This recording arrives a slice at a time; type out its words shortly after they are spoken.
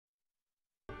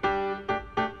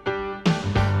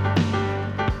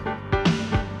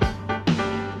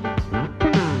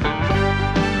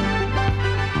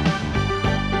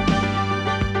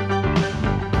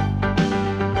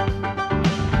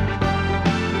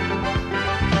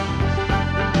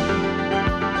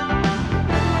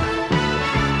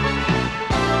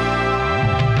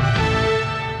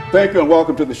Thank you and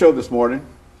welcome to the show this morning.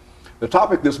 The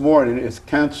topic this morning is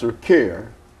cancer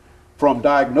care, from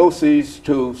diagnosis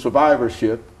to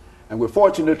survivorship. And we're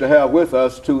fortunate to have with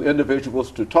us two individuals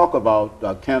to talk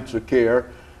about cancer care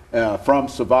from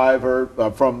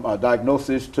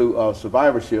diagnosis to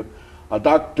survivorship.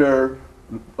 Dr.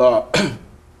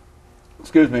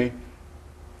 excuse me,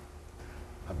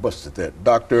 I busted that.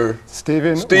 Dr.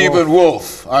 Stephen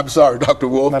Wolff. I'm sorry, Dr.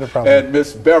 Wolff. Not a problem. And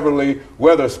Miss Beverly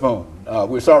Weatherspoon.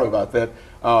 We're sorry about that.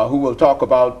 Who will talk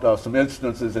about some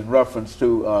instances in reference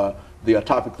to the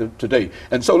topic today.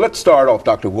 And so let's start off,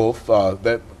 Dr. Wolff,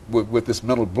 with this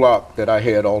mental block that I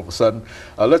had all of a sudden.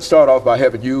 Let's start off by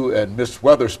having you and Miss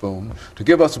Weatherspoon to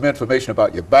give us some information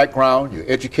about your background, your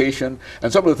education,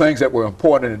 and some of the things that were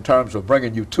important in terms of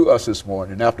bringing you to us this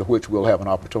morning, after which we'll have an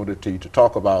opportunity to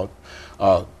talk about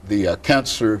the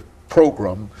cancer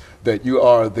program that you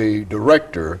are the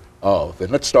director of. And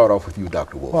let's start off with you,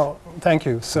 Dr. Wolff. Well, thank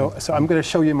you. So I'm going to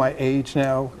show you my age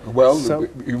now. Well,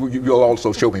 you'll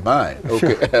also show me mine.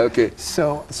 Okay. Sure. Okay.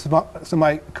 So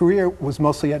my career was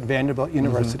mostly at Vanderbilt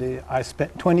University. I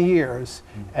spent 20 years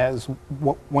as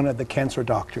one of the cancer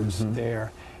doctors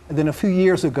there. And then a few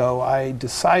years ago, I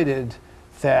decided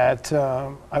that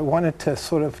I wanted to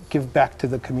sort of give back to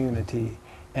the community.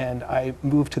 And I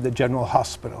moved to the General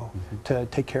Hospital to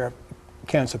take care of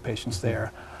cancer patients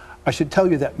there. I should tell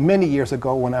you that many years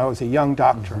ago, when I was a young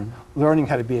doctor, learning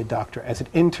how to be a doctor, as an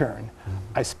intern,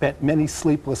 I spent many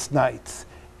sleepless nights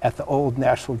at the old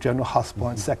National General Hospital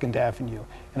on 2nd Avenue.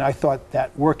 And I thought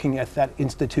that working at that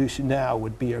institution now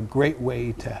would be a great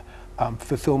way to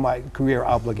fulfill my career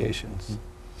obligations.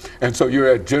 And so you're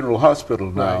at General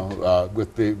Hospital now, Right.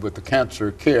 with the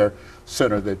Cancer Care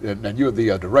Center, and you're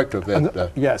the director of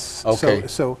that. Yes. Okay.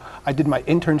 So I did my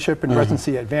internship and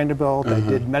residency at Vanderbilt. I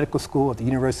did medical school at the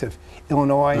University of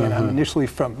Illinois, and I'm initially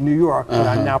from New York, but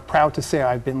I'm now proud to say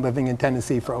I've been living in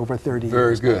Tennessee for over 30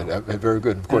 years. Very good. Very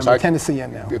good. Of course, I'm a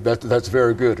Tennessean now. That's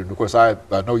very good. And of course, I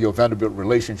know your Vanderbilt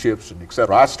relationships and et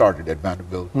cetera. I started at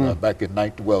Vanderbilt back in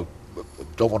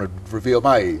don't want to reveal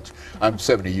my age. I'm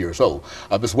 70 years old.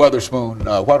 Ms.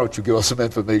 Weatherspoon, why don't you give us some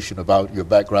information about your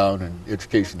background and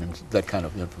education and that kind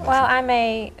of information? Well, I'm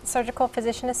a surgical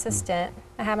physician assistant.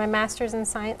 I have my master's in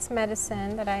science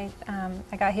medicine that I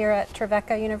got here at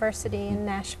Trevecca University in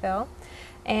Nashville.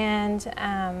 And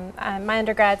my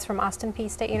undergrad's from Austin Peay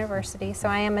State University, so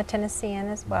I am a Tennessean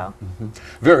as well.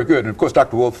 Very good. And of course,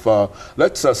 Dr. Wolff,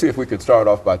 let's see if we can start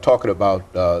off by talking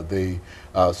about the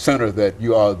center that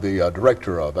you are the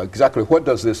director of. Exactly what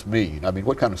does this mean? I mean,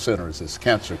 what kind of center is this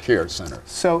Cancer Care Center?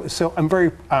 So I'm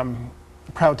very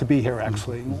proud to be here,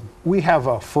 actually. We have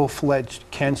a full-fledged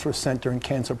cancer center and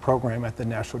cancer program at the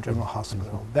National General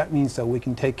Hospital. That means that we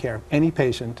can take care of any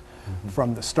patient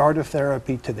from the start of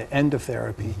therapy to the end of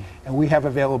therapy, and we have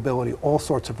availability, all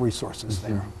sorts of resources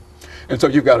there. And so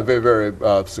you've got a very,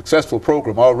 very successful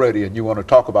program already, and you want to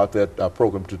talk about that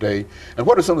program today. And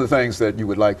what are some of the things that you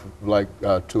would like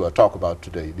to talk about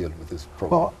today dealing with this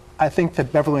program? Well, I think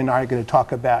that Beverly and I are going to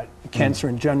talk about cancer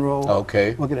in general.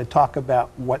 Okay. We're going to talk about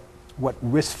what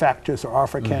risk factors there are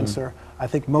for cancer. I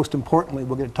think most importantly,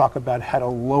 we're going to talk about how to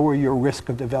lower your risk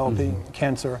of developing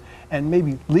cancer. And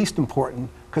maybe least important,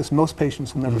 because most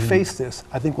patients will never face this,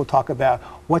 I think we'll talk about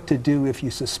what to do if you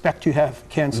suspect you have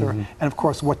cancer, and of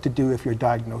course what to do if you're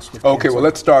diagnosed with cancer. Okay, well,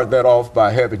 let's start that off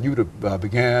by having you to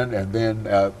begin, and then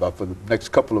for the next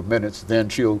couple of minutes, then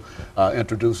she'll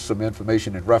introduce some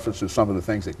information in reference to some of the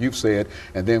things that you've said,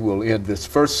 and then we'll end this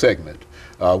first segment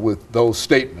with those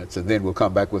statements, and then we'll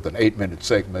come back with an 8-minute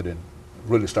segment and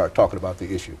really start talking about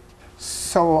the issue.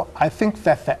 So I think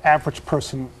that the average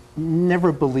person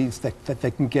never believes that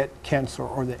they can get cancer,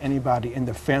 or that anybody in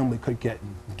their family could get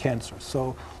cancer.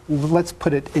 So let's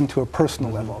put it into a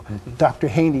personal level. Dr.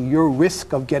 Haney, your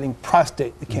risk of getting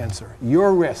prostate cancer,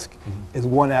 your risk is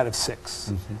 1 out of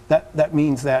 6. That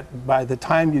means that by the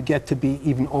time you get to be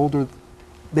even older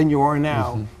than you are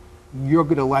now, you're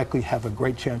going to likely have a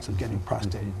great chance of getting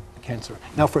prostate cancer.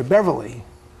 Now for Beverly,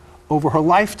 over her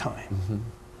lifetime,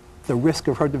 the risk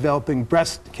of her developing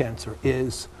breast cancer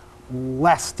is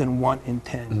less than 1 in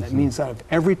 10. That means out of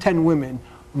every 10 women,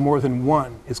 more than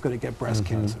 1 is going to get breast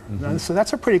cancer. Now, so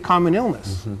that's a pretty common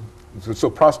illness. So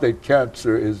prostate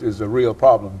cancer is a real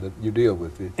problem that you deal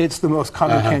with. It's the most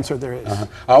common cancer there is.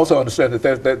 I also understand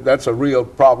that that's a real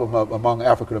problem among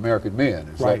African American men.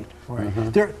 Is right.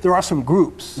 There are some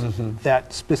groups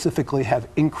that specifically have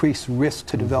increased risk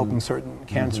to developing certain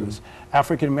cancers.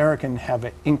 African American have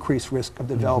an increased risk of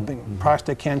developing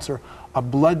prostate cancer, a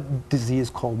blood disease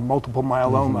called multiple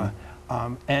myeloma,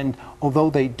 And although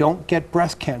they don't get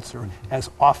breast cancer as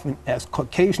often as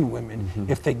Caucasian women,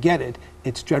 if they get it,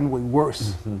 it's generally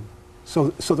worse. So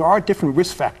there are different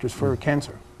risk factors for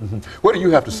cancer. What do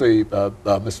you have to say,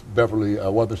 Ms. Beverly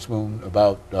Weatherspoon,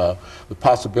 about the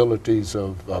possibilities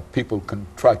of people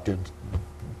contracting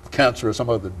cancer or some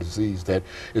other disease that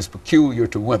is peculiar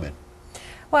to women?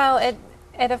 Well, it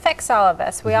affects all of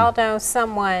us. We all know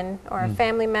someone or a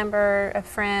family member, a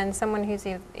friend, someone who's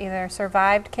either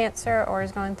survived cancer or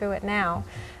is going through it now.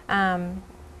 And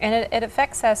it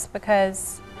affects us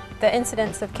because the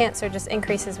incidence of cancer just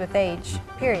increases with age,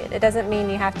 period. It doesn't mean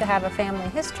you have to have a family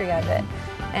history of it.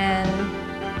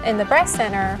 And in the breast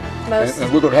center, most...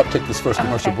 And we're going to have to take this first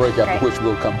commercial break, after which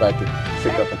we'll come back and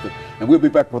pick up at the... And we'll be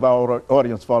back with our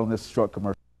audience following this short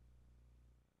commercial.